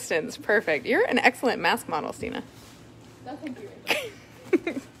lion's distance. Perfect. You're an excellent mask model, Stina. No, thank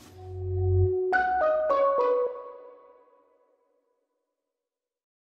you.